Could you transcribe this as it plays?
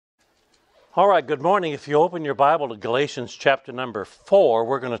All right, good morning. If you open your Bible to Galatians chapter number 4,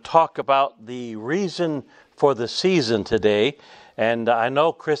 we're going to talk about the reason for the season today. And I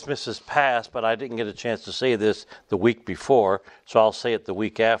know Christmas is past, but I didn't get a chance to say this the week before, so I'll say it the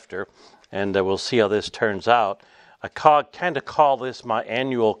week after, and we'll see how this turns out. I kind of call this my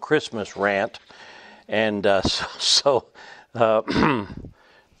annual Christmas rant, and so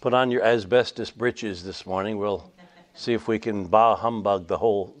put on your asbestos breeches this morning. We'll see if we can bah humbug the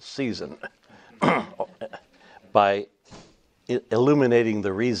whole season by illuminating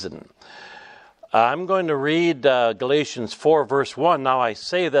the reason. I'm going to read Galatians 4, verse 1. Now I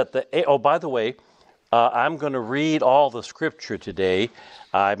say that by the way, I'm going to read all the scripture today.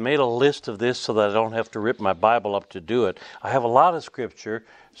 I made a list of this so that I don't have to rip my Bible up to do it. I have a lot of scripture,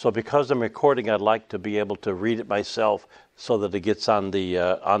 so because I'm recording, I'd like to be able to read it myself so that it gets on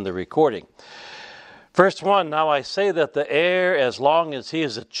the recording. Verse 1, now I say that the heir, as long as he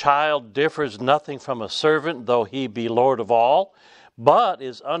is a child, differs nothing from a servant, though he be Lord of all, but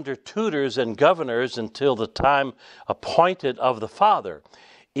is under tutors and governors until the time appointed of the Father.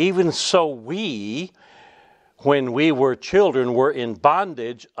 Even so we, when we were children, were in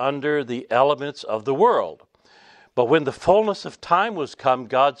bondage under the elements of the world. But when the fullness of time was come,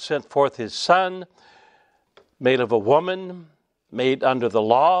 God sent forth his Son, made of a woman, made under the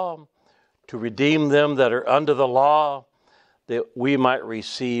law, to redeem them that are under the law, that we might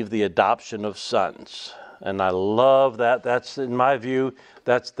receive the adoption of sons. And I love that. That's, in my view,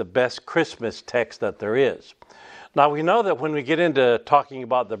 that's the best Christmas text that there is. Now, we know that when we get into talking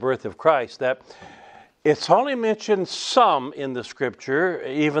about the birth of Christ, that it's only mentioned some in the Scripture,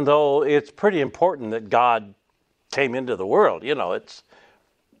 even though it's pretty important that God came into the world. You know, it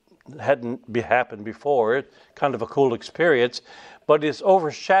hadn't happened before. It's kind of a cool experience. But is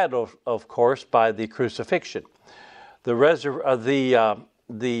overshadowed, of course, by the crucifixion. The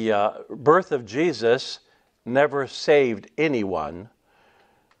birth of Jesus never saved anyone,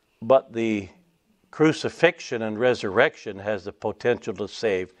 but the crucifixion and resurrection has the potential to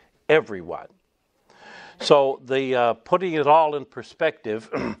save everyone. So the putting it all in perspective,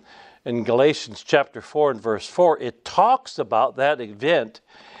 in Galatians chapter 4 and verse 4, it talks about that event.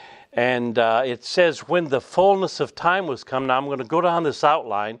 And it says, when the fullness of time was come. Now I'm going to go down this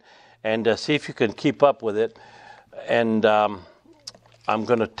outline and see if you can keep up with it. And I'm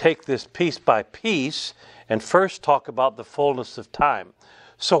going to take this piece by piece and first talk about the fullness of time.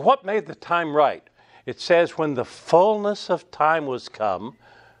 So what made the time right? It says, when the fullness of time was come.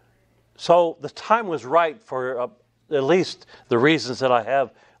 So the time was right for at least the reasons that I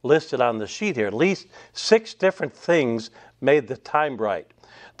have listed on the sheet here. At least 6 different things made the time right.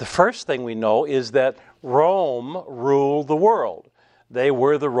 The first thing we know is that Rome ruled the world. They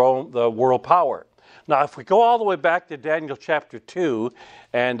were the world power. Now, if we go all the way back to Daniel chapter 2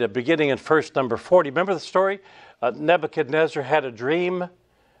 and beginning in verse number 40, remember the story? Nebuchadnezzar had a dream,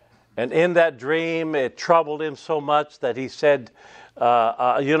 and in that dream it troubled him so much that he said,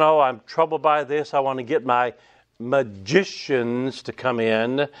 I'm troubled by this. I want to get my magicians to come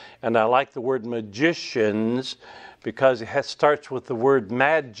in. And I like the word magicians because it starts with the word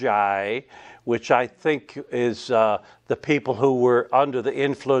magi, which I think is the people who were under the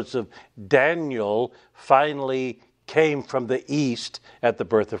influence of Daniel finally came from the east at the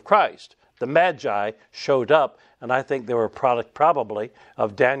birth of Christ. The magi showed up, and I think they were a product probably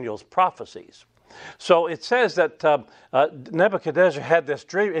of Daniel's prophecies. So it says that Nebuchadnezzar had this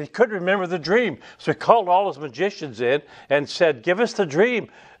dream, and he couldn't remember the dream. So he called all his magicians in and said, give us the dream.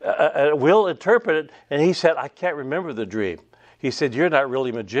 We'll interpret it. And he said, I can't remember the dream. He said, you're not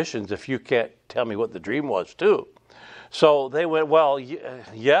really magicians if you can't tell me what the dream was too. So they went, well,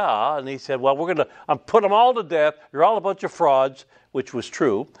 yeah. And he said, well, I'm put them all to death. You're all a bunch of frauds, which was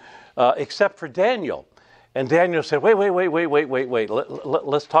true, except for Daniel. And Daniel said, wait.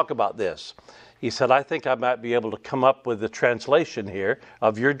 Let's talk about this. He said, I think I might be able to come up with the translation here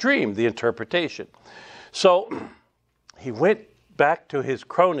of your dream, the interpretation. So he went back to his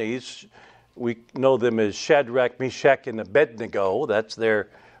cronies. We know them as Shadrach, Meshach, and Abednego. That's their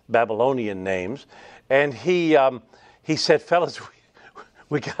Babylonian names. And he said, fellas,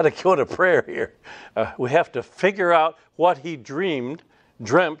 we got to go to prayer here. We have to figure out what he dreamt.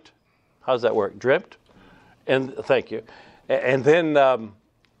 How's that work? Dreamt? And thank you. And then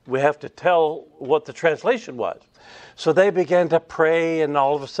we have to tell what the translation was. So they began to pray, and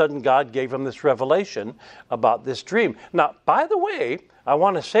all of a sudden God gave them this revelation about this dream. Now, by the way, I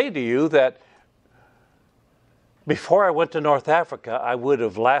want to say to you that before I went to North Africa, I would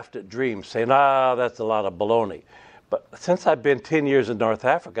have laughed at dreams, saying, that's a lot of baloney. But since I've been 10 years in North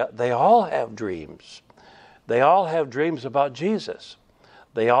Africa, they all have dreams. They all have dreams about Jesus.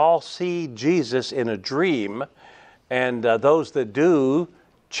 They all see Jesus in a dream, and those that do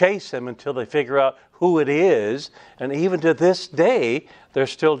chase him until they figure out who it is. And even to this day, they're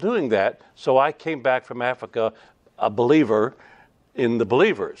still doing that. So I came back from Africa a believer in the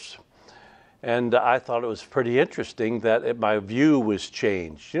believers. And I thought it was pretty interesting that my view was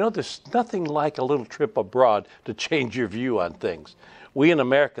changed. You know, there's nothing like a little trip abroad to change your view on things. We in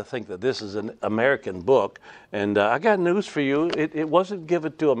America think that this is an American book, and I got news for you. It wasn't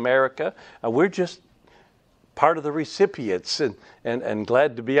given to America. We're just part of the recipients, and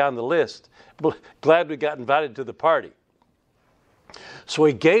glad to be on the list. Glad we got invited to the party. So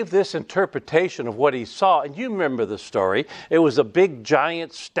he gave this interpretation of what he saw, and you remember the story. It was a big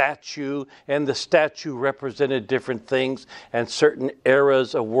giant statue, and the statue represented different things and certain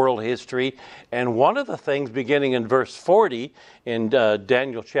eras of world history. And one of the things, beginning in verse 40 in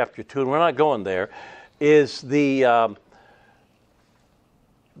Daniel chapter 2, and we're not going there, is the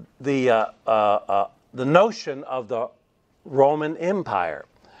notion of the Roman Empire.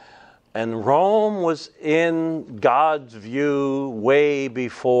 And Rome was in God's view way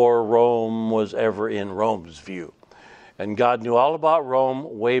before Rome was ever in Rome's view. And God knew all about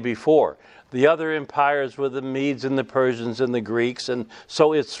Rome way before. The other empires were the Medes and the Persians and the Greeks. And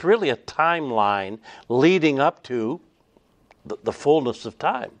so it's really a timeline leading up to the fullness of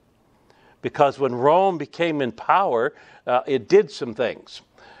time. Because when Rome became in power, it did some things.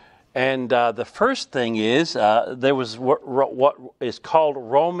 And the first thing is there was what is called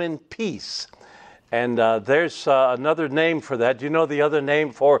Roman peace. And there's another name for that. Do you know the other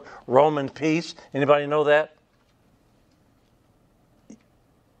name for Roman peace? Anybody know that?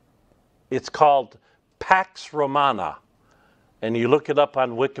 It's called Pax Romana. And you look it up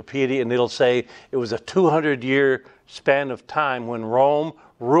on Wikipedia and it'll say it was a 200-year span of time when Rome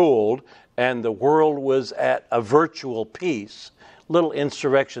ruled and the world was at a virtual peace. Little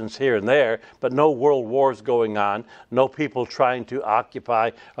insurrections here and there, but no world wars going on, no people trying to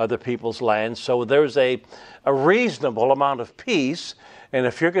occupy other people's lands. So there's a reasonable amount of peace. And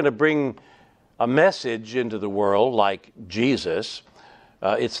if you're going to bring a message into the world like Jesus,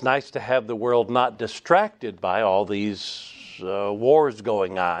 it's nice to have the world not distracted by all these wars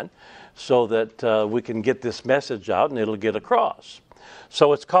going on so that we can get this message out and it'll get across.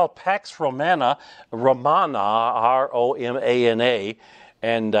 So it's called Pax Romana, R-O-M-A-N-A,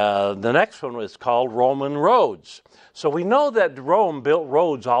 and the next one is called Roman roads. So we know that Rome built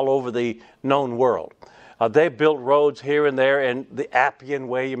roads all over the known world. They built roads here and there, and the Appian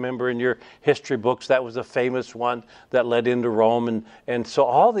Way, you remember in your history books, that was a famous one that led into Rome. And so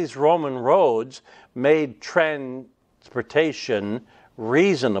all these Roman roads made transportation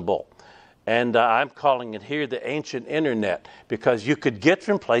reasonable. And I'm calling it here the ancient internet because you could get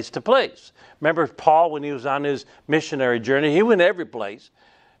from place to place. Remember Paul, when he was on his missionary journey, he went every place.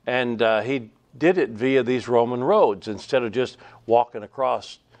 And he did it via these Roman roads instead of just walking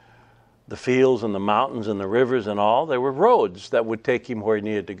across the fields and the mountains and the rivers and all. There were roads that would take him where he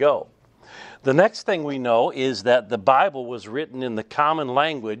needed to go. The next thing we know is that the Bible was written in the common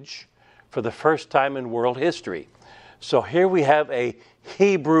language for the first time in world history. So here we have a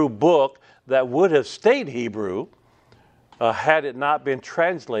Hebrew book that would have stayed Hebrew had it not been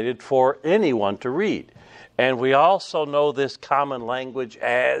translated for anyone to read. And we also know this common language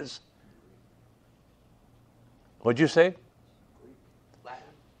as, what'd you say? Latin.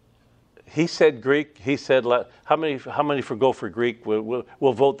 He said Greek. He said Latin. How many for go for Greek? We'll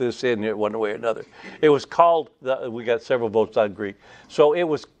vote this in one way or another. It was called, we got several votes on Greek. So it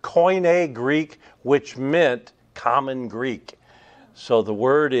was Koine Greek, which meant common Greek. So the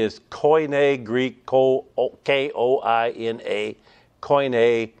word is Koine Greek, K-O-I-N-A,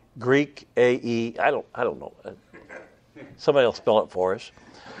 Koine Greek, A-E. I don't know. Somebody else spell it for us.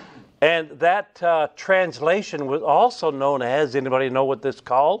 And that translation was also known as, anybody know what this is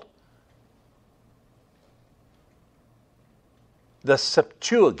called? The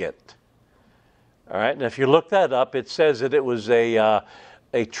Septuagint. All right, and if you look that up, it says that it was a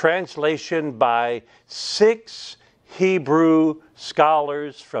translation by 6 Hebrew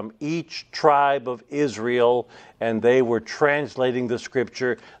scholars from each tribe of Israel, and they were translating the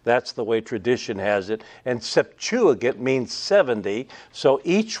scripture. That's the way tradition has it. And Septuagint means 70. So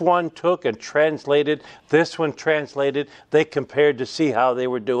each one took and translated. This one translated. They compared to see how they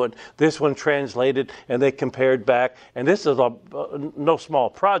were doing. This one translated, and they compared back. And this is no small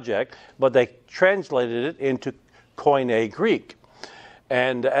project, but they translated it into Koine Greek.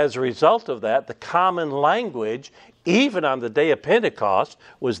 And as a result of that, the common language, even on the day of Pentecost,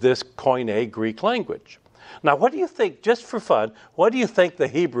 was this Koine Greek language. Now, what do you think, just for fun, what do you think the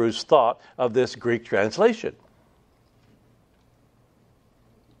Hebrews thought of this Greek translation?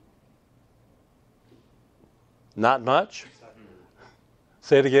 Not much?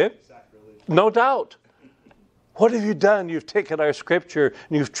 Say it again? No doubt. What have you done? You've taken our scripture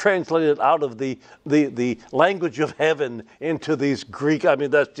and you've translated it out of the language of heaven into these Greek. I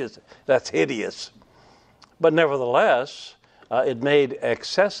mean, that's hideous. But nevertheless, it made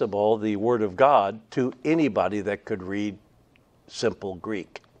accessible the Word of God to anybody that could read simple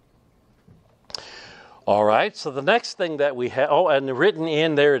Greek. All right, so the next thing that we have, and written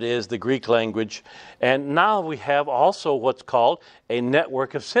in, there it is, the Greek language. And now we have also what's called a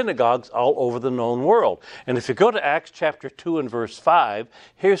network of synagogues all over the known world. And if you go to Acts chapter 2 and verse 5,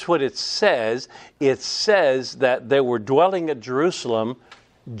 here's what it says. It says that there were dwelling at Jerusalem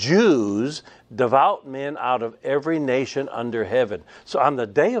Jews, devout men out of every nation under heaven. So on the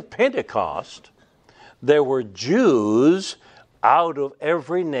day of Pentecost, there were Jews out of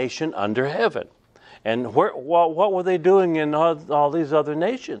every nation under heaven. And what were they doing in all these other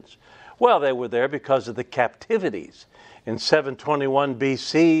nations? Well, they were there because of the captivities. In 721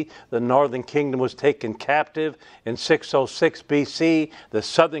 BC, the northern kingdom was taken captive. In 606 BC, the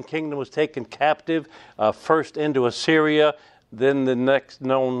southern kingdom was taken captive, first into Assyria. Then the next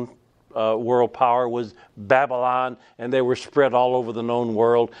known world power was Babylon, and they were spread all over the known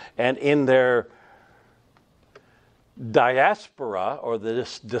world. And in their diaspora, or the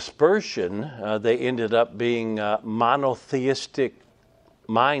dispersion, they ended up being monotheistic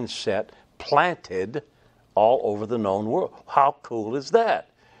mindset planted all over the known world. How cool is that?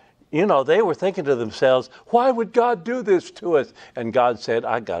 You know, they were thinking to themselves, why would God do this to us? And God said,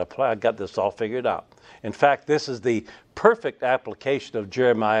 I got a plan. I got this all figured out. In fact, this is the perfect application of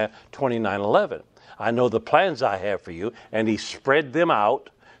Jeremiah 29:11. I know the plans I have for you, and he spread them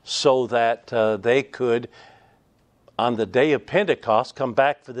out so that they could, on the day of Pentecost, come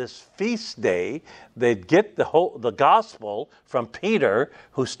back for this feast day. They'd get the gospel from Peter,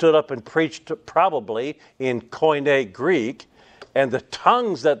 who stood up and preached probably in Koine Greek, and the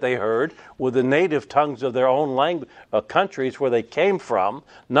tongues that they heard were the native tongues of their own language, countries where they came from,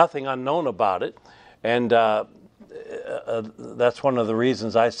 nothing unknown about it. And that's one of the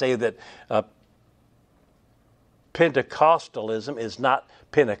reasons I say that Pentecostalism is not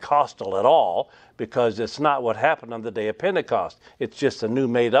Pentecostal at all, because it's not what happened on the day of Pentecost. It's just a new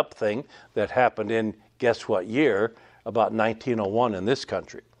made-up thing that happened in, guess what year? About 1901 in this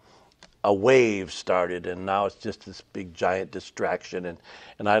country. A wave started, and now it's just this big giant distraction, and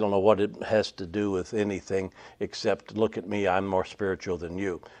I don't know what it has to do with anything except, look at me, I'm more spiritual than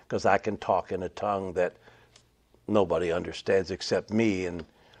you, because I can talk in a tongue that nobody understands except me, and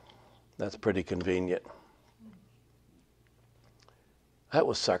that's pretty convenient. That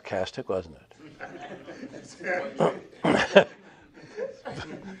was sarcastic, wasn't it?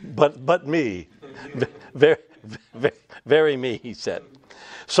 but me. Very, very me, he said.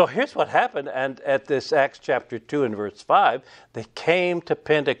 So here's what happened, and at this Acts chapter 2 and verse 5, they came to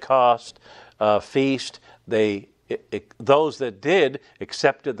Pentecost feast. Those that did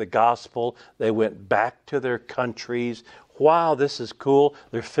accepted the gospel. They went back to their countries. Wow, this is cool.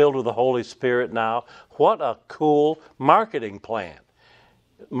 They're filled with the Holy Spirit now. What a cool marketing plan.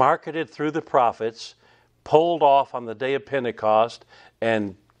 Marketed through the prophets, pulled off on the day of Pentecost,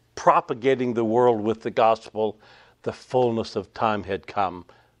 and propagating the world with the gospel. The fullness of time had come.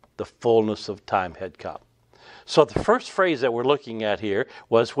 The fullness of time had come. So the first phrase that we're looking at here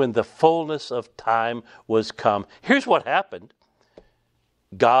was when the fullness of time was come. Here's what happened.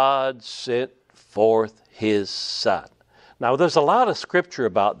 God sent forth his Son. Now, there's a lot of scripture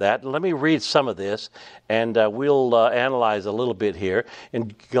about that. Let me read some of this, and we'll analyze a little bit here.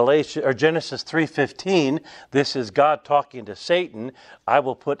 In Genesis 3:15, this is God talking to Satan. I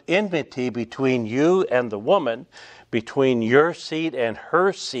will put enmity between you and the woman, between your seed and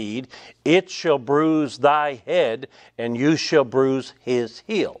her seed. It shall bruise thy head, and you shall bruise his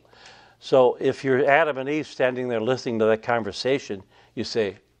heel. So if you're Adam and Eve standing there listening to that conversation, you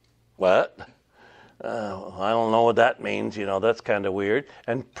say, what? I don't know what that means. You know, that's kind of weird.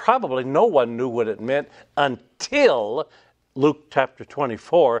 And probably no one knew what it meant until Luke chapter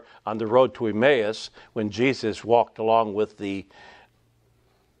 24 on the road to Emmaus, when Jesus walked along with the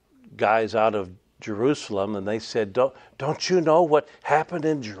guys out of Jerusalem, and they said, don't you know what happened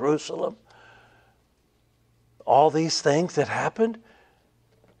in Jerusalem? All these things that happened?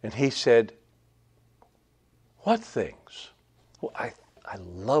 And he said, what things? Well, I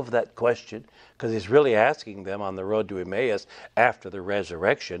love that question, because he's really asking them on the road to Emmaus after the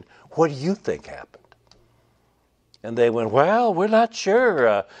resurrection, what do you think happened? And they went, well, we're not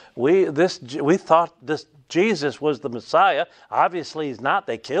sure. We thought this Jesus was the Messiah. Obviously he's not.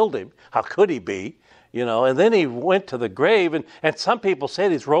 They killed him. How could he be? You know, and then he went to the grave, and some people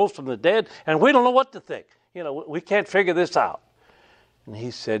said he's rose from the dead, and we don't know what to think. We can't figure this out. And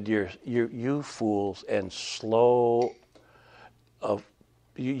he said, you fools and slow of,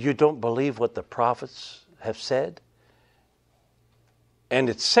 you don't believe what the prophets have said? And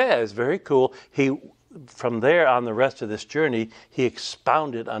it says, very cool, from there on the rest of this journey, he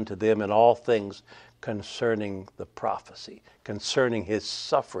expounded unto them in all things concerning the prophecy, concerning his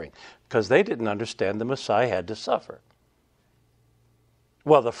suffering, because they didn't understand the Messiah had to suffer.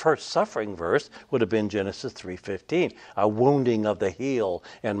 Well, the first suffering verse would have been Genesis 3:15, a wounding of the heel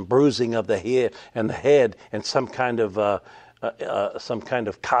and bruising of the head and some kind of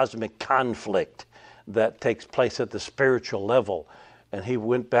cosmic conflict that takes place at the spiritual level. And he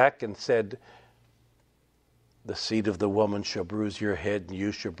went back and said, the seed of the woman shall bruise your head and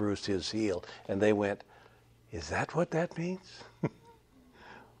you shall bruise his heel. And they went, is that what that means?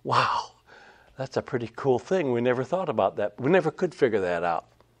 Wow, that's a pretty cool thing. We never thought about that. We never could figure that out.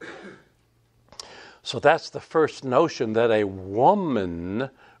 So that's the first notion, that a woman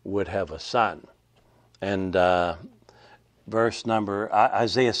would have a son. And verse number,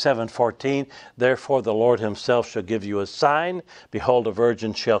 Isaiah 7:14, therefore the Lord himself shall give you a sign. Behold, a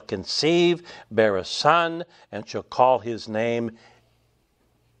virgin shall conceive, bear a son, and shall call his name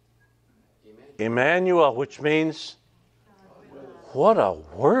Emmanuel, which means, what a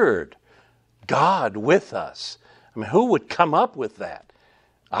word, God with us. I mean, who would come up with that?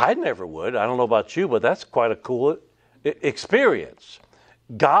 I never would. I don't know about you, but that's quite a cool experience.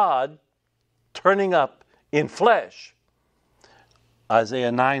 God turning up in flesh.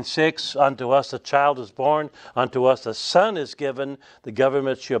 Isaiah 9:6, unto us a child is born, unto us a son is given, the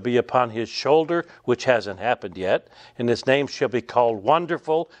government shall be upon his shoulder, which hasn't happened yet, and his name shall be called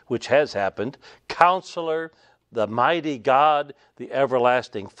Wonderful, which has happened, Counselor, the Mighty God, the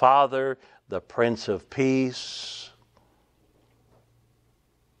Everlasting Father, the Prince of Peace.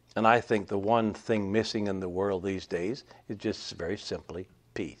 And I think the one thing missing in the world these days is just very simply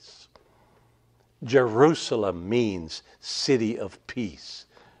peace. Jerusalem means city of peace.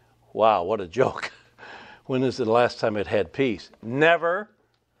 Wow, what a joke. When is the last time it had peace? Never,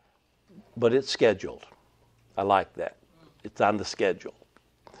 but it's scheduled. I like that. It's on the schedule.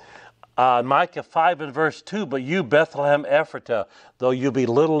 Micah 5 and verse 2, but you, Bethlehem Ephratah, though you be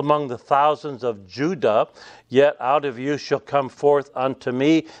little among the thousands of Judah, yet out of you shall come forth unto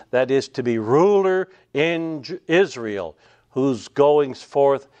me, that is to be ruler in Israel, whose goings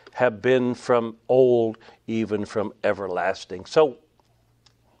forth have been from old, even from everlasting. So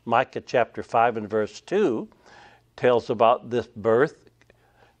Micah chapter 5 and verse 2 tells about this birth.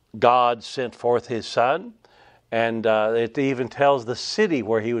 God sent forth his son, and it even tells the city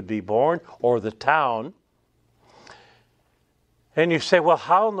where he would be born, or the town. And you say, well,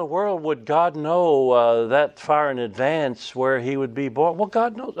 how in the world would God know that far in advance where he would be born? Well,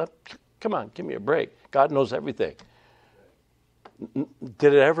 God knows. Come on, give me a break. God knows everything.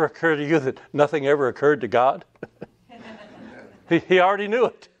 Did it ever occur to you that nothing ever occurred to God? He already knew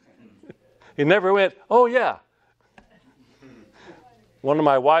it. He never went, oh yeah. One of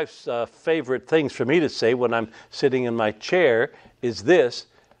my wife's favorite things for me to say when I'm sitting in my chair is this: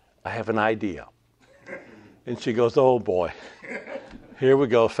 I have an idea. And she goes, oh boy, here we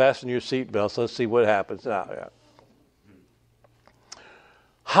go, fasten your seatbelts, let's see what happens now. Yeah.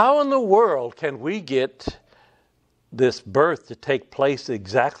 How in the world can we get this birth to take place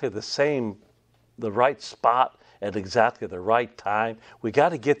exactly the right spot at exactly the right time? We got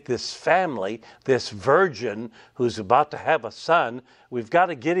to get this family, this virgin who's about to have a son, we've got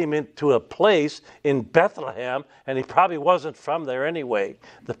to get him into a place in Bethlehem, and he probably wasn't from there anyway,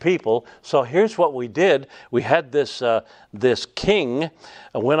 the people. So here's what we did. We had this king,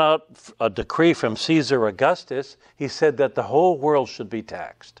 went out a decree from Caesar Augustus. He said that the whole world should be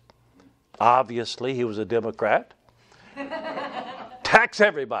taxed. Obviously, he was a Democrat. Tax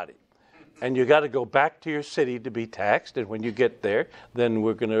everybody. And you got to go back to your city to be taxed. And when you get there, then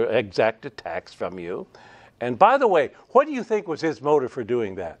we're going to exact a tax from you. And by the way, what do you think was his motive for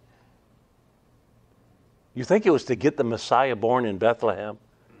doing that? You think it was to get the Messiah born in Bethlehem?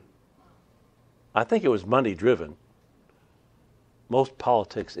 I think it was money driven. Most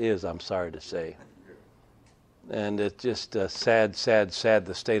politics is, I'm sorry to say. And it's just sad,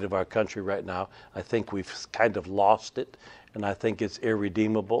 the state of our country right now. I think we've kind of lost it, and I think it's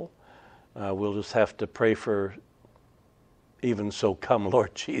irredeemable. We'll just have to pray for, even so come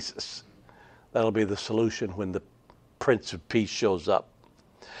Lord Jesus. That'll be the solution when the Prince of Peace shows up.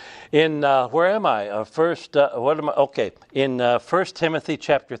 In, where am I? In 1 Timothy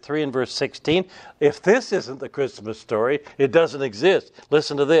chapter 3 and verse 16. If this isn't the Christmas story, it doesn't exist.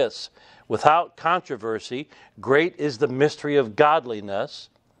 Listen to this. Without controversy, great is the mystery of godliness.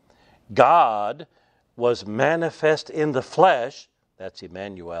 God was manifest in the flesh, that's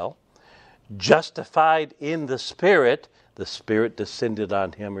Emmanuel, justified in the Spirit descended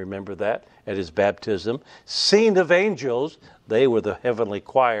on him, remember that, at his baptism, seen of angels, they were the heavenly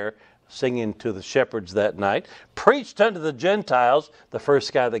choir singing to the shepherds that night, preached unto the Gentiles, the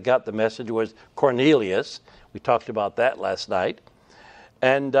first guy that got the message was Cornelius, we talked about that last night,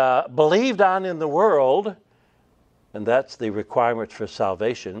 and believed on in the world, and that's the requirement for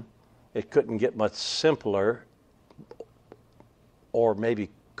salvation. It couldn't get much simpler, or maybe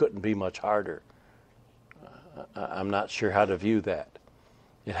couldn't be much harder. I'm not sure how to view that.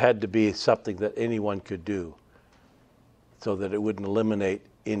 It had to be something that anyone could do so that it wouldn't eliminate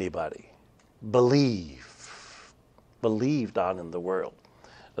anybody. Believed on in the world. I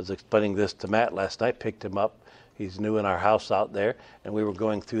was explaining this to Matt last night, picked him up. He's new in our house out there, and we were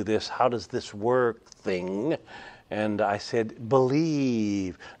going through this, how does this work thing? And I said,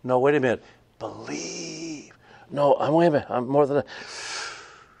 believe. No, wait a minute. Believe. No, wait a minute. I'm more than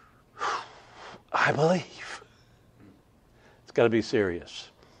I believe. It's got to be serious.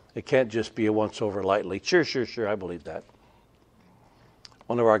 It can't just be a once over lightly. Sure, I believe that.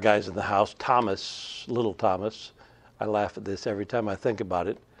 One of our guys in the house, Thomas, little Thomas, I laugh at this every time I think about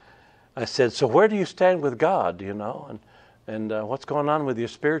it. I said, so where do you stand with God, and what's going on with you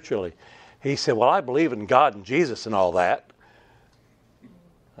spiritually? He said, well, I believe in God and Jesus and all that.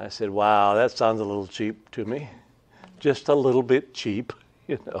 I said, wow, that sounds a little cheap to me. Just a little bit cheap,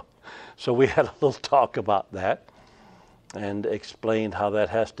 So we had a little talk about that and explained how that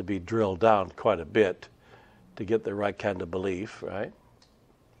has to be drilled down quite a bit to get the right kind of belief, right?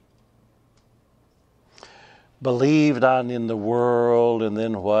 Believed on in the world, and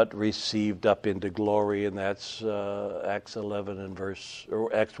then what? Received up into glory, and that's Acts 1 verse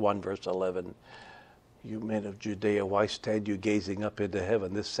 11. You men of Judea, why stand you gazing up into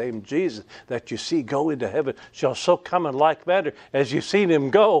heaven? This same Jesus that you see go into heaven shall so come in like manner as you've seen him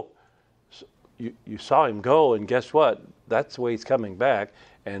go. You saw him go, and guess what? That's the way he's coming back.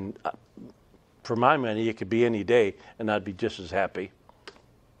 And for my money, it could be any day, and I'd be just as happy.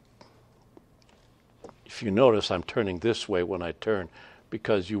 If you notice, I'm turning this way when I turn,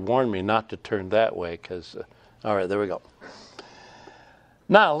 because you warned me not to turn that way. All right, there we go.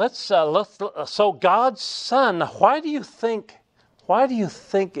 Now let's so God's Son. Why do you think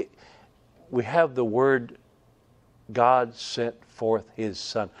we have the word God sent forth His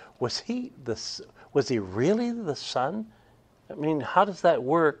Son? Was he really the Son? I mean, how does that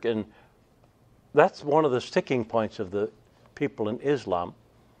work? And that's one of the sticking points of the people in Islam.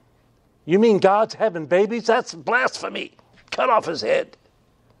 You mean God's having babies? That's blasphemy. Cut off his head.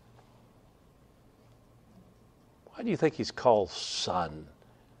 Why do you think he's called Son?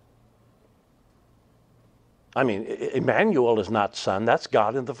 I mean, Emmanuel is not Son. That's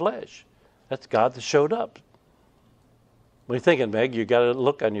God in the flesh. That's God that showed up. What are you thinking, Meg? You got a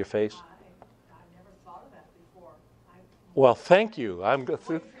look on your face. I've never thought of that before. Well, thank you.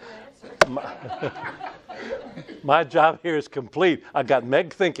 My job here is complete. I got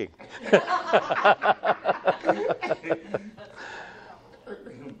Meg thinking.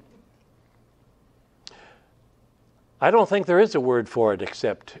 I don't think there is a word for it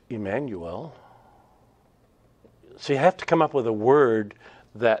except Emmanuel. So you have to come up with a word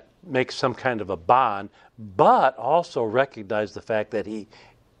that makes some kind of a bond, but also recognize the fact that he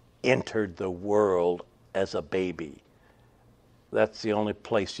entered the world as a baby. That's the only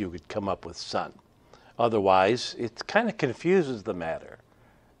place you could come up with Son. Otherwise, it kind of confuses the matter.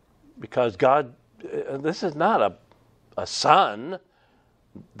 Because God, this is not a son.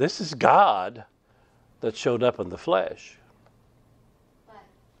 This is God that showed up in the flesh. But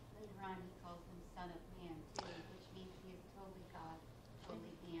later on he calls him Son of Man too, which means he is totally God,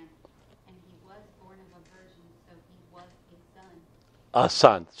 totally man. And he was born of a virgin, so he was a son. A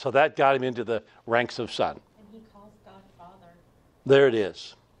son. So that got him into the ranks of son. And he calls God Father. There it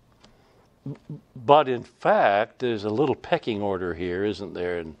is. But in fact, there's a little pecking order here, isn't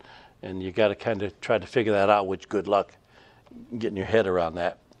there? And you got to kind of try to figure that out, which good luck getting your head around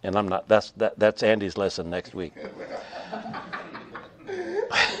that. And I'm not, that's Andy's lesson next week.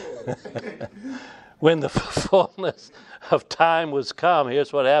 When the fullness of time was come,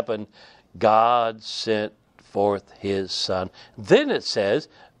 here's what happened. God sent forth his Son. Then it says,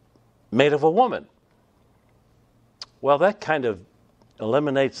 made of a woman. Well, that kind of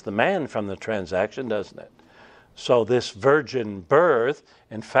eliminates the man from the transaction, doesn't it? So this virgin birth,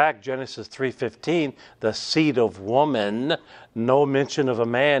 in fact, Genesis 3:15, the seed of woman, no mention of a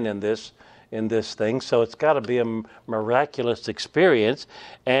man in this thing. So it's got to be a miraculous experience.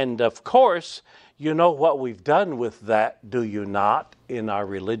 And of course, You know what we've done with that, do you not, in our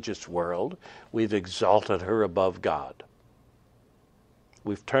religious world? We've exalted her above God.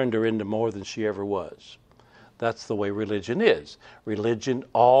 We've turned her into more than she ever was. That's the way religion is. Religion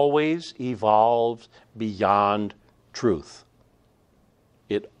always evolves beyond truth.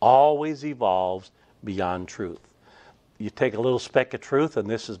 It always evolves beyond truth. You take a little speck of truth, and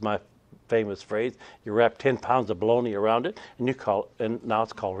this is my famous phrase, you wrap 10 pounds of bologna around it, and now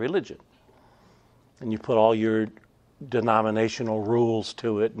it's called religion. And you put all your denominational rules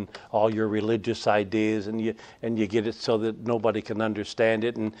to it and all your religious ideas, and you get it so that nobody can understand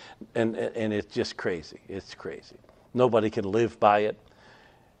it, and it's just crazy. It's crazy. Nobody can live by it.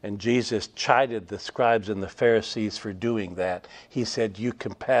 And Jesus chided the scribes and the Pharisees for doing that. He said, you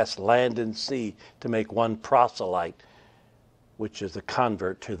can pass land and sea to make one proselyte, which is a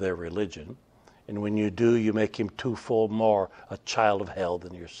convert to their religion. And when you do, you make him twofold more a child of hell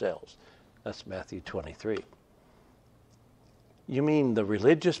than yourselves. That's Matthew 23. You mean the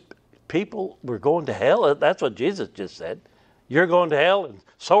religious people were going to hell? That's what Jesus just said. You're going to hell, and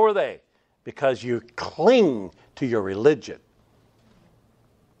so are they, because you cling to your religion.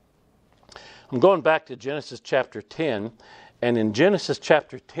 I'm going back to Genesis chapter 10, and in Genesis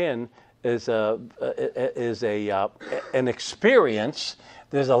chapter 10 is an experience.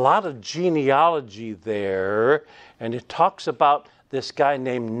 There's a lot of genealogy there, and it talks about this guy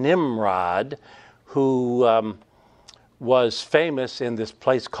named Nimrod, who was famous in this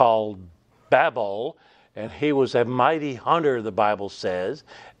place called Babel, and he was a mighty hunter, the Bible says,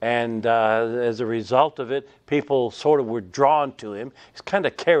 and as a result of it, people sort of were drawn to him. He's kind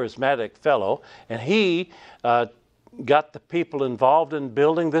of a charismatic fellow, and he got the people involved in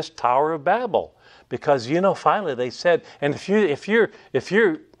building this Tower of Babel, because finally they said, and if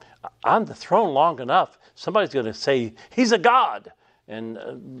you're on the throne long enough, somebody's going to say he's a god,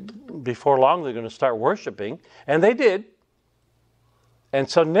 and before long they're going to start worshiping, and they did. And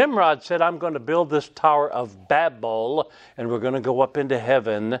so Nimrod said, I'm going to build this Tower of Babel, and we're going to go up into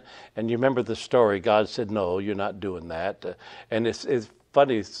heaven. And you remember the story. God said, no, you're not doing that. And it's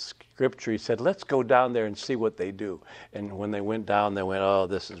funny, scripture, he said, let's go down there and see what they do. And when they went down, they went, oh,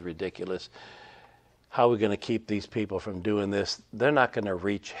 this is ridiculous. How are we going to keep these people from doing this? They're not going to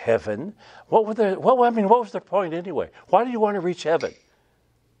reach heaven. What was their point anyway? Why do you want to reach heaven?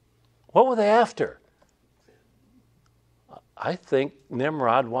 What were they after? I think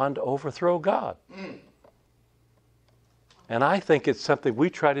Nimrod wanted to overthrow God. And I think it's something we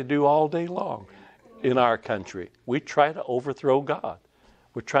try to do all day long in our country. We try to overthrow God.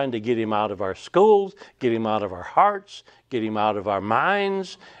 We're trying to get him out of our schools, get him out of our hearts, get him out of our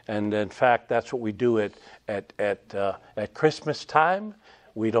minds. And in fact, that's what we do at Christmas time.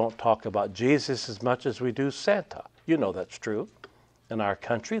 We don't talk about Jesus as much as we do Santa. You know that's true. In our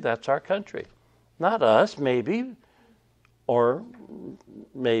country, that's our country. Not us, maybe. Or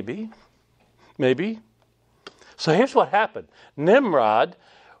maybe. So here's what happened. Nimrod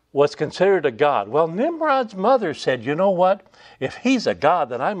was considered a god. Well, Nimrod's mother said, you know what? If he's a god,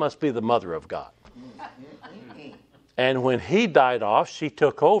 then I must be the mother of God. And when he died off, she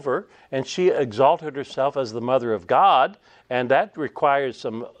took over, and she exalted herself as the mother of God, and that requires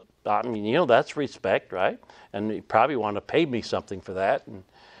some, that's respect, right? And you probably want to pay me something for that,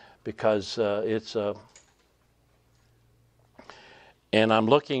 because it's And I'm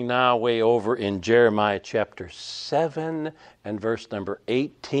looking now way over in Jeremiah chapter 7 and verse number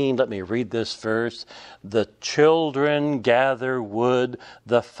 18. Let me read this verse. The children gather wood,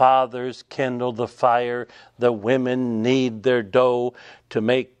 the fathers kindle the fire, the women knead their dough to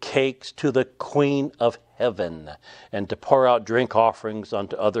make cakes to the Queen of Heaven, and to pour out drink offerings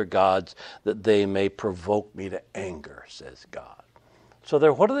unto other gods, that they may provoke me to anger, says God.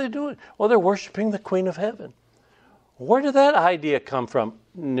 So what are they doing? Well, they're worshiping the Queen of Heaven. Where did that idea come from?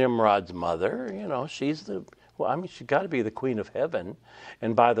 Nimrod's mother, she's got to be the Queen of Heaven.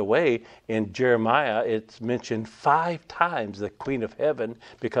 And by the way, in Jeremiah, it's mentioned 5 times the Queen of Heaven,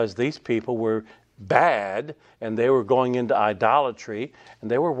 because these people were bad and they were going into idolatry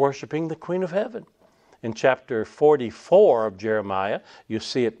and they were worshiping the Queen of Heaven. In chapter 44 of Jeremiah, you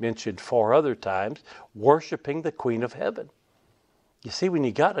see it mentioned 4 other times, worshiping the Queen of Heaven. You see, when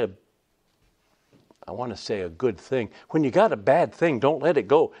you got a good thing. When you got a bad thing, don't let it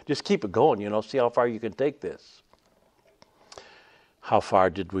go. Just keep it going, see how far you can take this. How far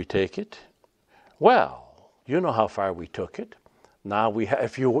did we take it? Well, you know how far we took it. Now,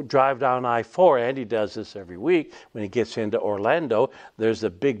 if you drive down I-4, Andy does this every week, when he gets into Orlando, there's a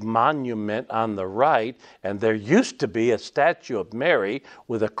big monument on the right, and there used to be a statue of Mary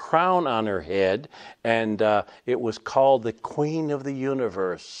with a crown on her head, and it was called the Queen of the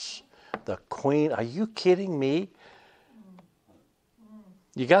Universe. the queen. Are you kidding me?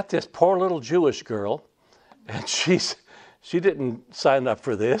 You got this poor little Jewish girl, and she didn't sign up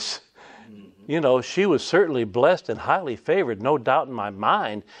for this. You know, she was certainly blessed and highly favored, no doubt in my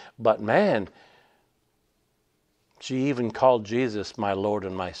mind. But man, she even called Jesus my Lord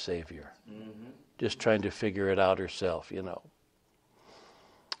and my Savior. Just trying to figure it out herself, you know.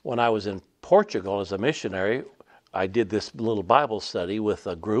 When I was in Portugal as a missionary, I did this little Bible study with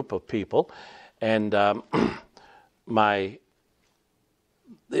a group of people, and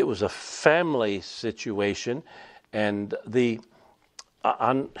it was a family situation, and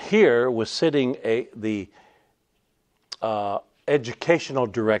on here was sitting the educational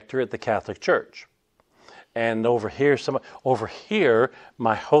director at the Catholic Church, and over here,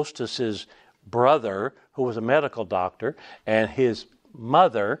 my hostess's brother, who was a medical doctor, and his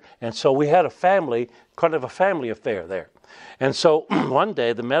mother, and so we had a family, kind of a family affair there. And so one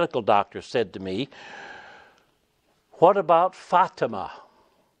day the medical doctor said to me, "What about Fatima?"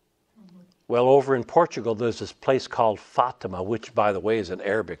 Well, over in Portugal, there's this place called Fatima, which, by the way, is an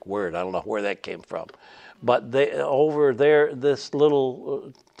Arabic word. I don't know where that came from. But over there, this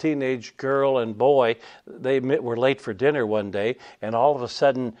little teenage girl and boy, they were late for dinner one day, and all of a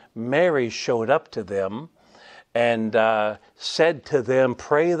sudden, Mary showed up to them and said to them,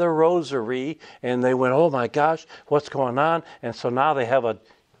 "Pray the rosary." And they went, "Oh my gosh, what's going on?" And so now they have a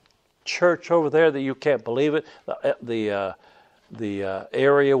church over there that you can't believe it. The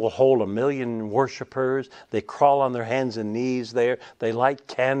area will hold 1 million worshipers. They crawl on their hands and knees there. They light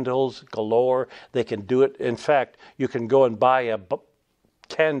candles galore. They can do it. In fact, you can go and buy a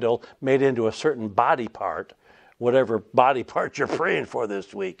candle made into a certain body part, whatever body part you're praying for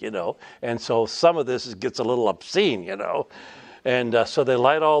this week, you know. And so some of this gets a little obscene, you know. And so they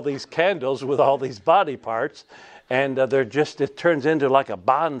light all these candles with all these body parts. And it turns into like a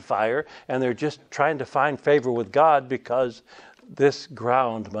bonfire. And they're just trying to find favor with God because this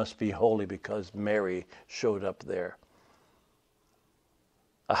ground must be holy because Mary showed up there.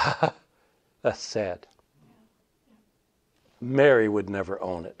 That's sad. Mary would never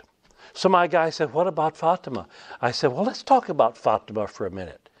own it. So my guy said, "What about Fatima?" I said, "Well, let's talk about Fatima for a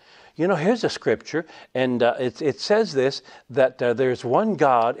minute. You know, here's a scripture, and it says this, that there's one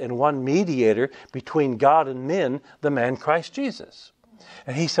God and one mediator between God and men, the man Christ Jesus."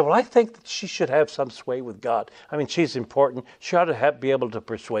 And he said, "Well, I think that she should have some sway with God. I mean, she's important. She ought to be able to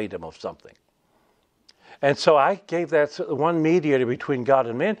persuade him of something." And so I gave that one mediator between God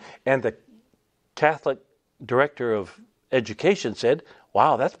and men, and the Catholic director of education said,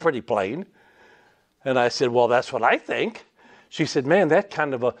 "Wow, that's pretty plain." And I said, "Well, that's what I think." She said, "Man, that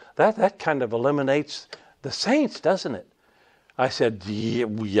kind of eliminates the saints, doesn't it?" I said,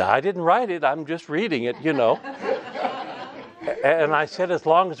 "Yeah, I didn't write it. I'm just reading it, you know." And I said, "As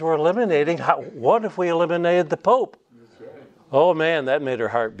long as we're eliminating, what if we eliminated the Pope?" Oh man, that made her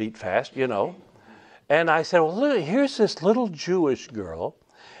heart beat fast, you know. And I said, "Well, look, here's this little Jewish girl,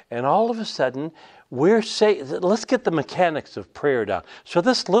 and all of a sudden we're saying, let's get the mechanics of prayer down." So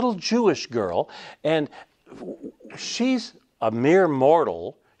this little Jewish girl, and she's a mere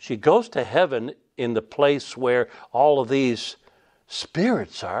mortal. She goes to heaven in the place where all of these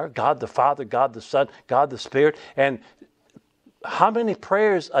spirits are, God the Father, God the Son, God the Spirit. And how many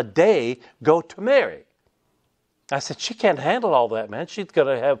prayers a day go to Mary? I said, she can't handle all that, man. She's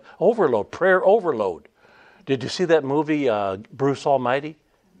going to have overload, prayer overload. Did you see that movie, Bruce Almighty?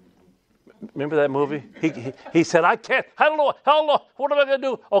 Remember that movie? He said, I don't know, what am I going to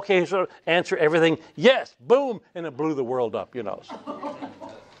do? Okay, so answer everything, yes, boom, and it blew the world up, you know.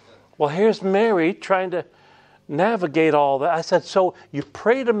 Well, here's Mary trying to navigate all that. I said, so you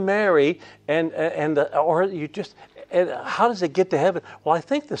pray to Mary, or you just, and how does it get to heaven? Well, I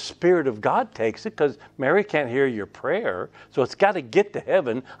think the Spirit of God takes it because Mary can't hear your prayer. So it's got to get to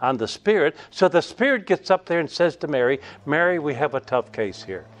heaven on the Spirit. So the Spirit gets up there and says to Mary, "Mary, we have a tough case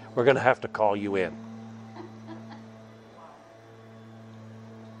here. We're going to have to call you in."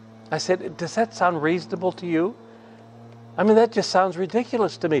 I said, does that sound reasonable to you? I mean, that just sounds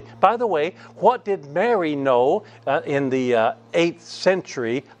ridiculous to me. By the way, what did Mary know in the 8th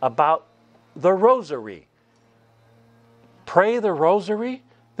century about the rosary? Pray the rosary?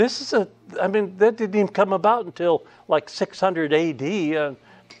 That didn't even come about until like 600 AD. A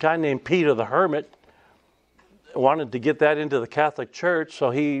guy named Peter the Hermit wanted to get that into the Catholic Church,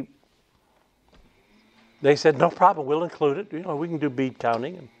 so they said, no problem, we'll include it. You know, we can do bead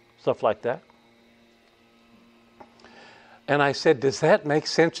counting and stuff like that. And I said, does that make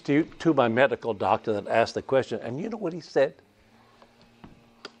sense to you? To my medical doctor that asked the question. And you know what he said?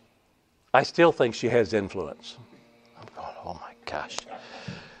 I still think she has influence. I'm going, oh my gosh.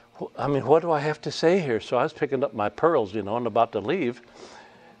 I mean, what do I have to say here? So I was picking up my pearls, and about to leave.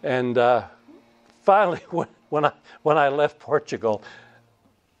 And finally, when I left Portugal,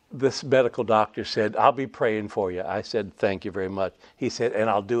 this medical doctor said, "I'll be praying for you." I said, "Thank you very much." He said, "And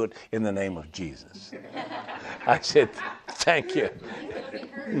I'll do it in the name of Jesus." I said, "Thank you."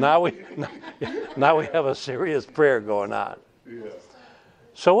 Now we have a serious prayer going on. Yeah.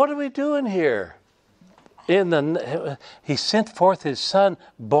 So what are we doing here? He sent forth his son,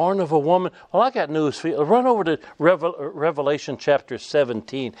 born of a woman. Well, I got news for you. Run over to Revelation chapter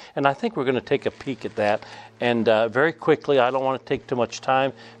 17, and I think we're going to take a peek at that. And very quickly, I don't want to take too much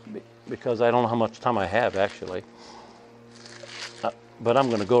time because I don't know how much time I have, actually. But I'm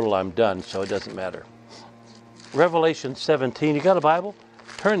going to go till I'm done, so it doesn't matter. Revelation 17. You got a Bible?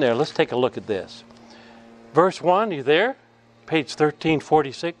 Turn there. Let's take a look at this. Verse 1, you there? Page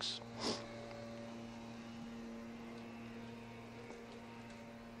 1346.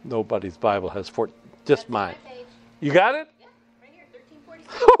 Nobody's Bible has just mine. You got it? Yeah, right here,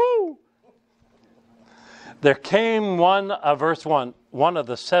 1346. There came verse 1, one of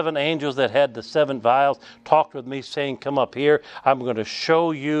the 7 angels that had the 7 vials talked with me, saying, "Come up here. I'm going to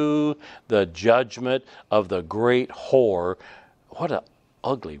show you the judgment of the great whore." What an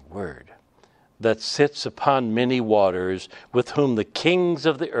ugly word. "That sits upon many waters, with whom the kings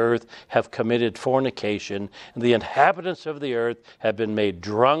of the earth have committed fornication, and the inhabitants of the earth have been made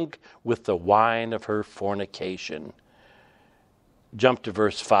drunk with the wine of her fornication." Jump to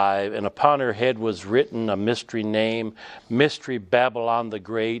verse 5. "And upon her head was written a mystery name, Mystery Babylon the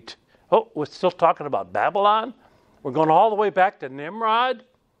Great." Oh, we're still talking about Babylon? We're going all the way back to Nimrod?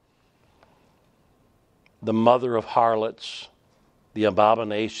 "The mother of harlots, the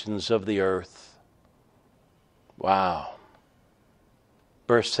abominations of the earth." Wow.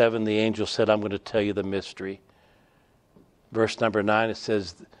 Verse 7, the angel said, "I'm going to tell you the mystery." Verse number 9, it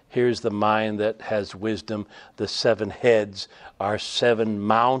says, "Here's the mind that has wisdom. The 7 heads are 7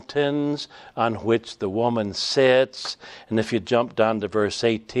 mountains on which the woman sits." And if you jump down to verse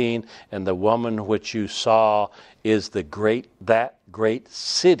 18, "And the woman which you saw is that great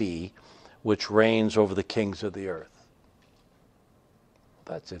city which reigns over the kings of the earth."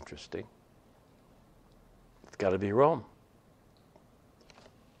 That's interesting. It's got to be Rome.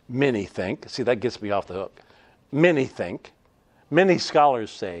 Many think, see, that gets me off the hook. Many think, many scholars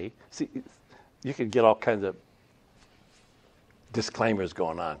say, see, you could get all kinds of disclaimers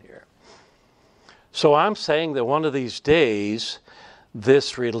going on here. So I'm saying that one of these days,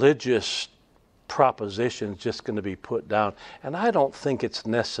 this religious proposition is just going to be put down. And I don't think it's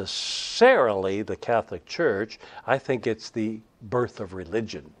necessarily the Catholic Church. I think it's the birth of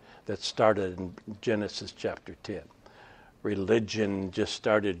religion that started in Genesis chapter 10. Religion just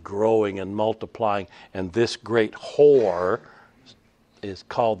started growing and multiplying, and this great whore is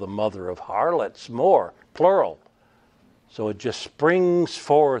called the mother of harlots, more, plural. So it just springs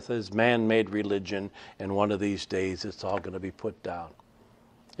forth as man-made religion, and one of these days it's all going to be put down.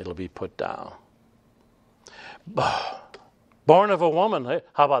 It'll be put down. Born of a woman,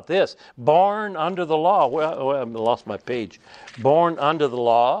 how about this? Born under the law. Well, I lost my page. Born under the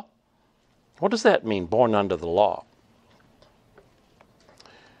law. What does that mean, born under the law?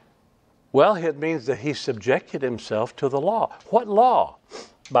 Well, it means that he subjected himself to the law. What law,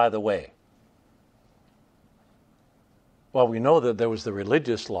 by the way? Well, we know that there was the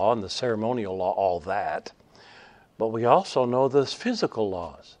religious law and the ceremonial law, all that. But we also know there's physical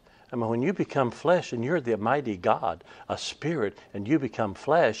laws. I mean, when you become flesh and you're the mighty God, a spirit, and you become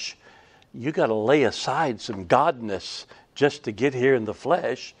flesh, you got to lay aside some godness just to get here in the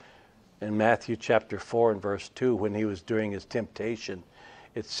flesh. In Matthew chapter 4 and verse 2, when he was doing his temptation,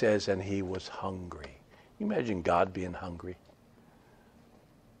 it says, "And he was hungry." Can you imagine God being hungry?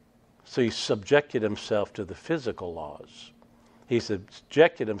 So he subjected himself to the physical laws. He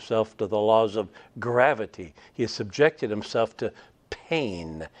subjected himself to the laws of gravity. He subjected himself to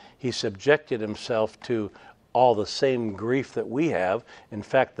pain. He subjected himself to all the same grief that we have. In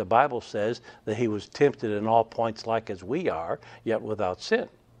fact, the Bible says that he was tempted in all points like as we are, yet without sin.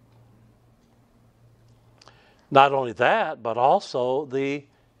 Not only that, but also the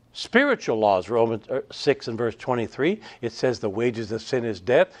spiritual laws. Romans 6 and verse 23, it says the wages of sin is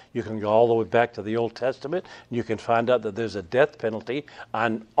death. You can go all the way back to the Old Testament, and you can find out that there's a death penalty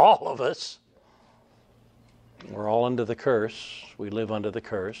on all of us. We're all under the curse. We live under the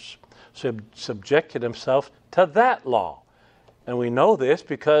curse. So he subjected himself to that law. And we know this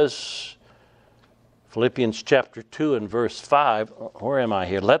because Philippians chapter 2 and verse 5, where am I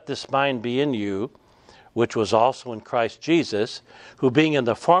here? "Let this mind be in you, which was also in Christ Jesus, who being in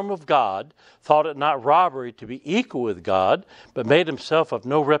the form of God, thought it not robbery to be equal with God, but made himself of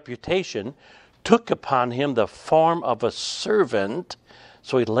no reputation, took upon him the form of a servant.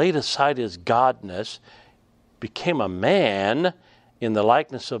 So he laid aside his godness, became a man in the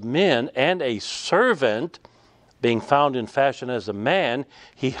likeness of men, and a servant, being found in fashion as a man,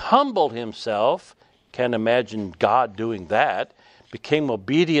 he humbled himself. Can't imagine God doing that. Became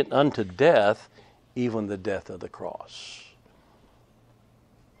obedient unto death, even the death of the cross.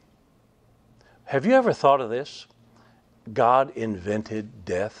 Have you ever thought of this? God invented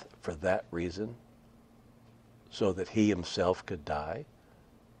death for that reason, so that he himself could die.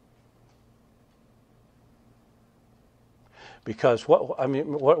 Because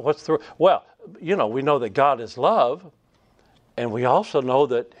what's the, well, we know that God is love, and we also know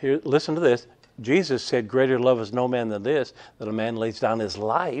that, here, listen to this, Jesus said, greater love is no man than this, that a man lays down his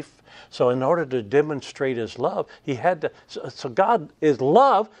life. So in order to demonstrate his love, he had to, so God is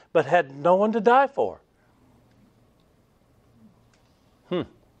love, but had no one to die for.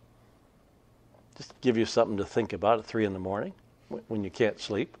 Just give you something to think about at 3 a.m. when you can't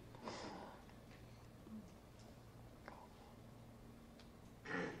sleep.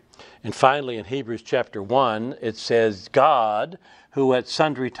 And finally, in Hebrews chapter 1, it says, God, who at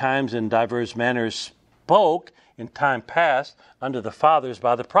sundry times in divers manners spoke in time past unto the fathers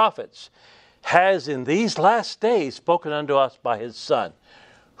by the prophets, has in these last days spoken unto us by his Son,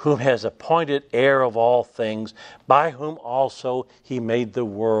 whom has appointed heir of all things, by whom also he made the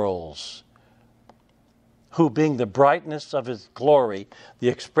worlds, who being the brightness of his glory, the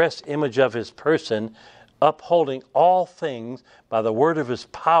express image of his person, upholding all things by the word of his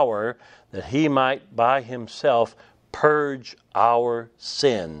power, that he might by himself purge our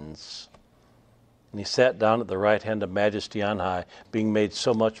sins. And he sat down at the right hand of majesty on high, being made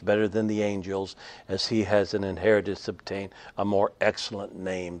so much better than the angels, as he has an inheritance obtained a more excellent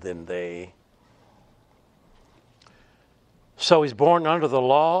name than they. So he's born under the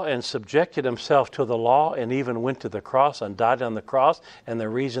law and subjected himself to the law, and even went to the cross and died on the cross. And the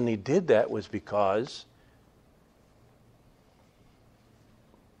reason he did that was because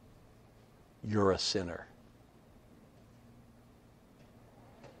you're a sinner.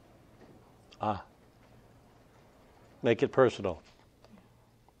 Make it personal.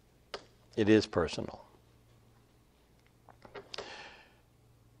 It is personal.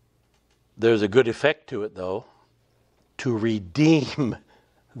 There's a good effect to it, though, to redeem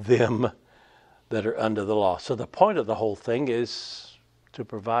them that are under the law. So the point of the whole thing is to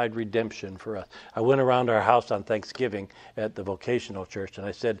provide redemption for us. I went around our house on Thanksgiving at the vocational church, and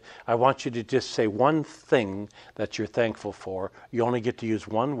I said, I want you to just say one thing that you're thankful for. You only get to use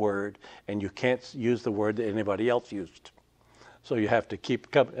one word, and you can't use the word that anybody else used. So you have to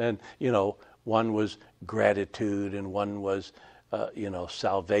keep coming. And, one was gratitude, and one was,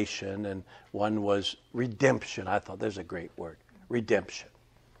 salvation, and one was redemption. I thought, there's a great word, redemption.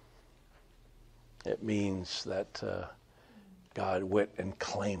 It means that God went and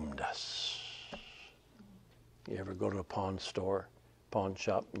claimed us. You ever go to a pawn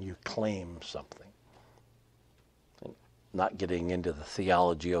shop, and you claim something? And not getting into the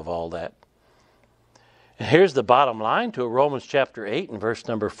theology of all that. And here's the bottom line to it, Romans chapter 8 and verse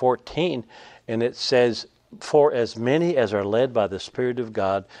number 14. And it says, for as many as are led by the Spirit of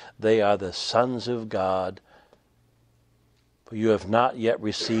God, they are the sons of God. For you have not yet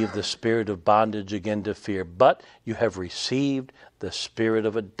received the spirit of bondage again to fear, but you have received the spirit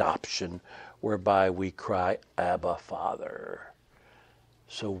of adoption, whereby we cry, Abba, Father.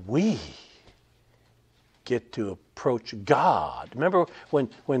 So we get to approach God. Remember when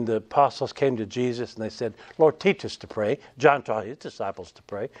the apostles came to Jesus and they said, Lord, teach us to pray. John taught his disciples to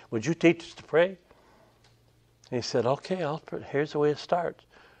pray. Would you teach us to pray? And he said, okay, here's the way it starts.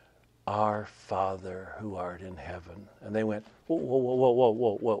 Our Father who art in heaven. And they went,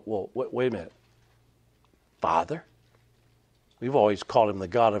 whoa, wait a minute. Father? We've always called him the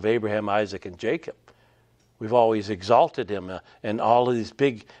God of Abraham, Isaac, and Jacob. We've always exalted him and all of these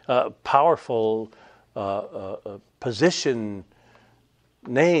big, powerful position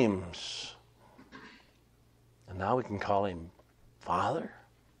names. And now we can call him Father?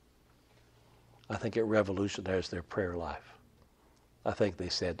 I think it revolutionized their prayer life. I think they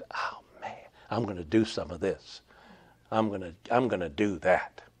said, oh man, I'm going to do some of this. I'm going to do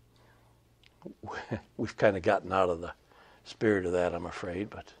that. We've kind of gotten out of the spirit of that, I'm afraid,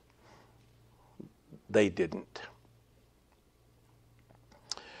 but they didn't.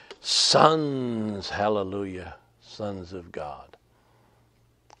 Sons, hallelujah, sons of God.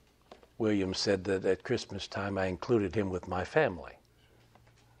 William said that at Christmas time I included him with my family.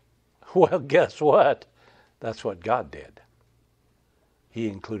 Well, guess what? That's what God did. He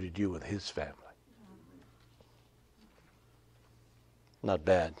included you with his family. Not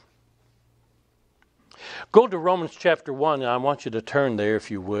bad. Go to Romans chapter 1, and I want you to turn there if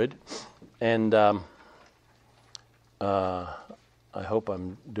you would. And I hope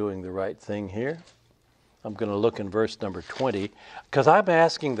I'm doing the right thing here. I'm going to look in verse number 20, because I'm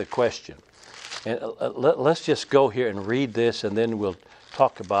asking the question. And let's just go here and read this, and then we'll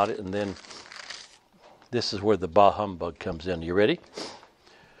talk about it, and then this is where the bah humbug comes in. You ready?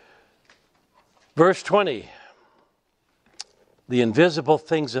 Verse 20. The invisible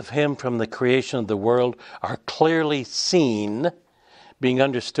things of him from the creation of the world are clearly seen, being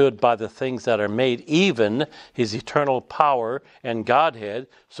understood by the things that are made, even his eternal power and Godhead,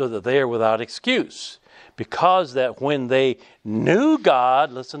 so that they are without excuse. Because that when they knew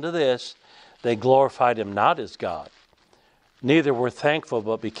God, listen to this, they glorified him not as God. Neither were thankful,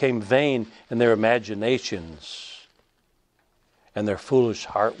 but became vain in their imaginations, and their foolish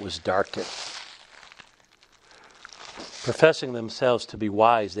heart was darkened. Professing themselves to be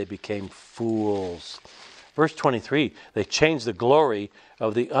wise, they became fools. Verse 23, they changed the glory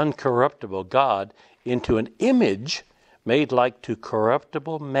of the uncorruptible God into an image made like to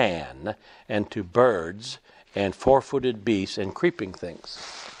corruptible man and to birds and four-footed beasts and creeping things.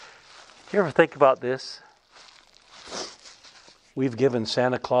 You ever think about this? We've given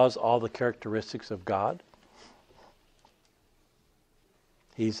Santa Claus all the characteristics of God.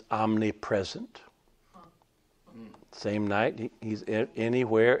 He's omnipresent. Same night, he's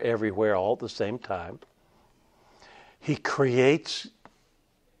anywhere, everywhere, all at the same time. He creates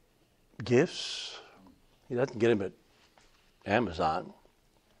gifts. He doesn't get them at Amazon.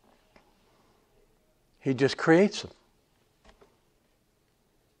 He just creates them.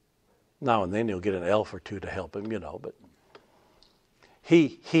 Now and then he'll get an elf or two to help him, but he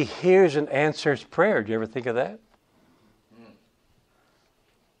hears and answers prayer. Do you ever think of that?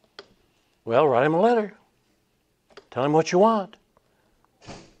 Well, write him a letter. Tell him what you want.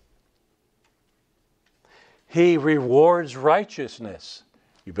 He rewards righteousness.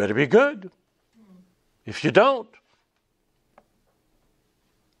 You better be good. If you don't.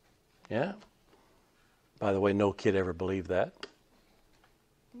 Yeah. By the way, no kid ever believed that.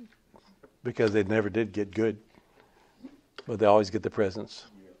 Because they never did get good. But they always get the presents.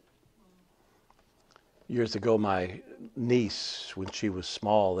 Years ago, my niece, when she was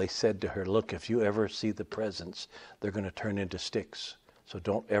small, they said to her, look, if you ever see the presents, they're going to turn into sticks. So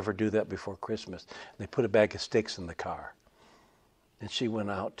don't ever do that before Christmas. And they put a bag of sticks in the car. And she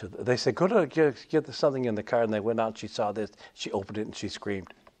went out to, they said, go to get something in the car. And they went out and she saw this. She opened it and she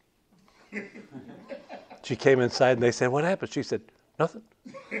screamed. She came inside and they said, what happened? She said, nothing.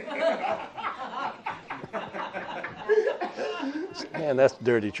 Man, that's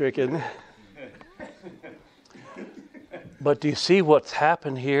dirty trick, isn't it? But do you see what's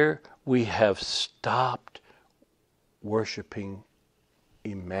happened here? We have stopped worshiping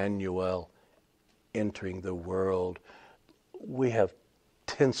Emmanuel entering the world. We have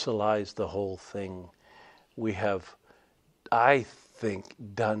tinselized the whole thing. We have, I think,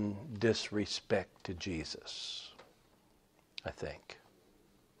 done disrespect to Jesus. I think.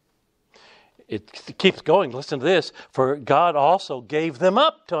 It keeps going. Listen to this. For God also gave them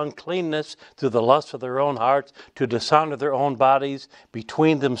up to uncleanness through the lust of their own hearts, to dishonor their own bodies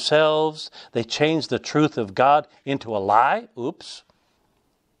between themselves. They changed the truth of God into a lie. Oops.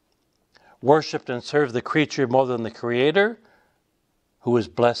 Worshipped and served the creature more than the Creator, who is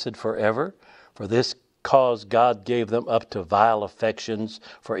blessed forever. For this cause God gave them up to vile affections,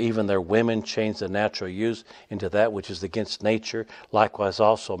 for even their women changed the natural use into that which is against nature. Likewise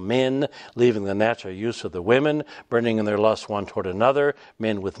also men, leaving the natural use of the women, burning in their lust one toward another,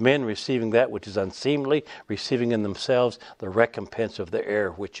 men with men, receiving that which is unseemly, receiving in themselves the recompense of their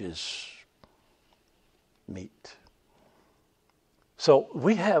error, which is meat. So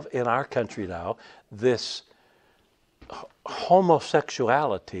we have in our country now this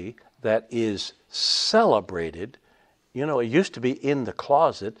homosexuality that is celebrated. You know, it used to be in the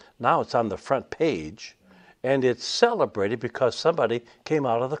closet. Now it's on the front page. And it's celebrated because somebody came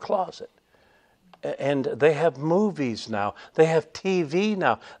out of the closet. And they have movies now. They have TV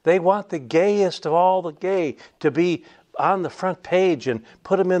now. They want the gayest of all the gay to be on the front page and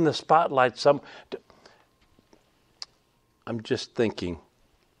put them in the spotlight. I'm just thinking,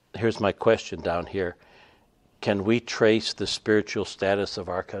 here's my question down here. Can we trace the spiritual status of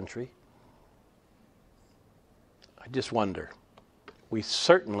our country? I just wonder. We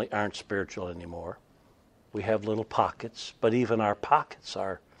certainly aren't spiritual anymore. We have little pockets, but even our pockets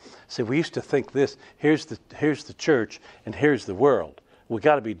are. See, we used to think this, here's the church and here's the world. We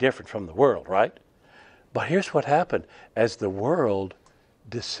got to be different from the world, right? But here's what happened. As the world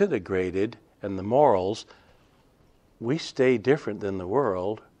disintegrated and the morals, we stay different than the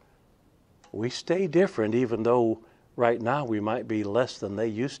world. We stay different even though right now we might be less than they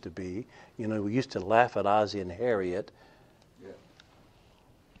used to be. You know, we used to laugh at Ozzie and Harriet.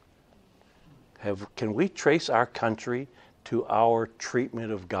 Can we trace our country to our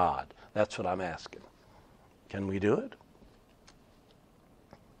treatment of God? That's what I'm asking. Can we do it?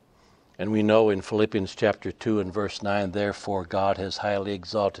 And we know in Philippians chapter 2 and verse 9, therefore God has highly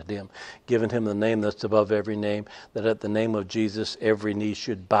exalted him, given him the name that's above every name, that at the name of Jesus every knee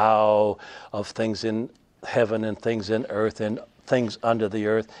should bow, of things in heaven and things in earth and things under the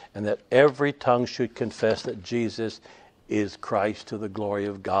earth, and that every tongue should confess that Jesus is Christ, to the glory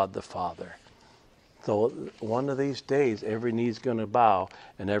of God the Father. So one of these days, every knee's going to bow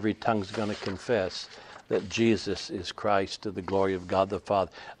and every tongue's going to confess that Jesus is Christ, to the glory of God the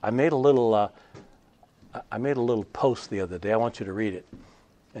Father. I made a little post the other day. I want you to read it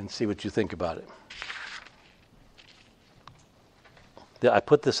and see what you think about it. I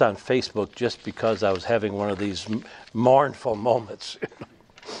put this on Facebook just because I was having one of these mournful moments.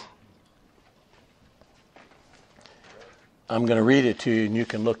 I'm going to read it to you and you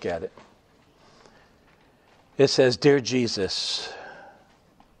can look at it. It says, Dear Jesus,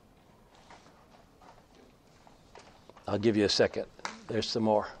 I'll give you a second. There's some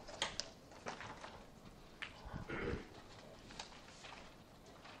more.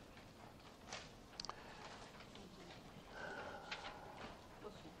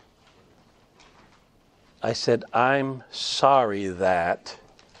 I said, I'm sorry that,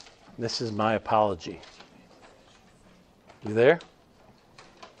 this is my apology. You there?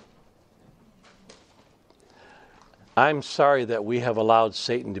 I'm sorry that we have allowed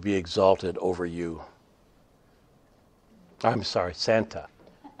Satan to be exalted over you. I'm sorry, Santa.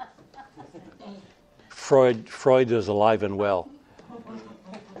 Freud is alive and well.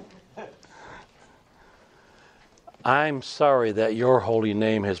 I'm sorry that your holy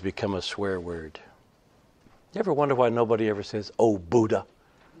name has become a swear word. You ever wonder why nobody ever says, oh, Buddha?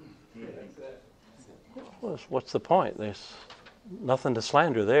 Well, what's the point? There's nothing to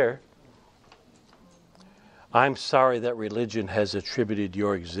slander there. I'm sorry that religion has attributed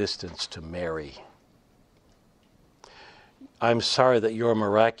your existence to Mary. I'm sorry that your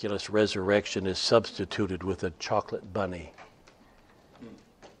miraculous resurrection is substituted with a chocolate bunny.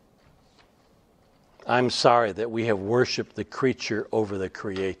 I'm sorry that we have worshiped the creature over the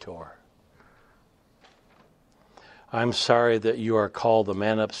Creator. I'm sorry that you are called the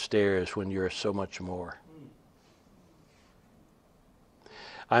man upstairs when you are so much more.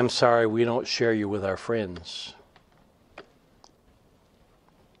 I'm sorry we don't share you with our friends.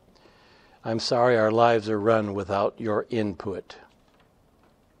 I'm sorry our lives are run without your input.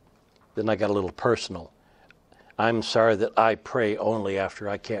 Then I got a little personal. I'm sorry that I pray only after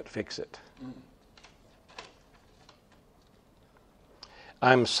I can't fix it.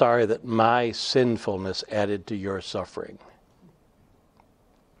 I'm sorry that my sinfulness added to your suffering.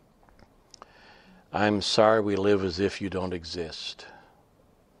 I'm sorry we live as if you don't exist.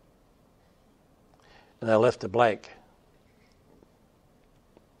 And I left a blank.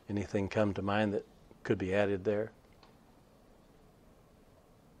 Anything come to mind that could be added there?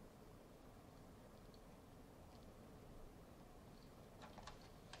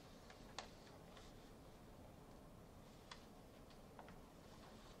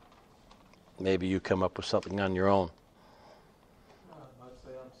 Maybe you come up with something on your own. I'd say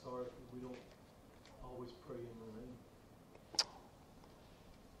I'm sorry because we don't always pray in the rain.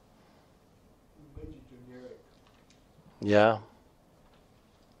 We made you generic. Yeah.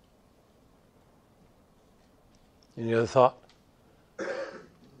 Any other thought?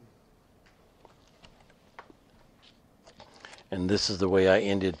 And this is the way I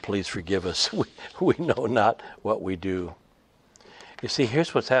ended. Please forgive us. We know not what we do. You see,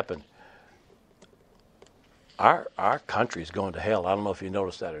 here's what's happened. Our country's going to hell. I don't know if you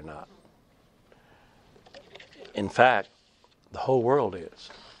noticed that or not. In fact, the whole world is.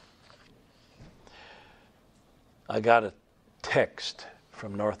 I got a text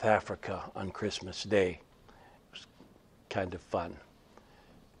from North Africa on Christmas Day. It was kind of fun.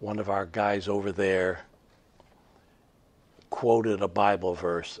 One of our guys over there quoted a Bible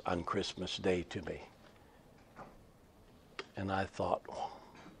verse on Christmas Day to me. And I thought, oh,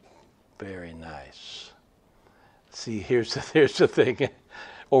 very nice. See, here's the thing.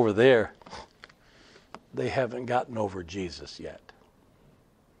 Over there, they haven't gotten over Jesus yet.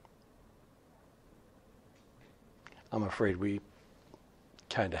 I'm afraid we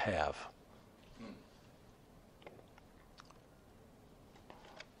kind of have.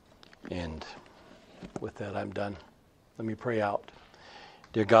 And With that, I'm done. Let me pray out.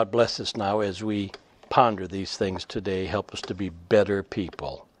 Dear God, bless us now as we ponder these things today. Help us to be better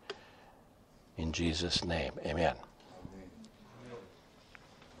people. In Jesus' name, amen.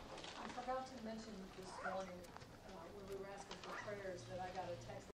 I forgot to mention this morning